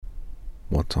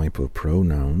What type of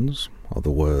pronouns are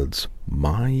the words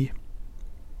my,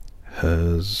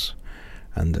 hers,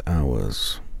 and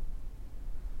ours?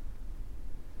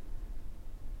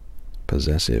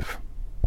 Possessive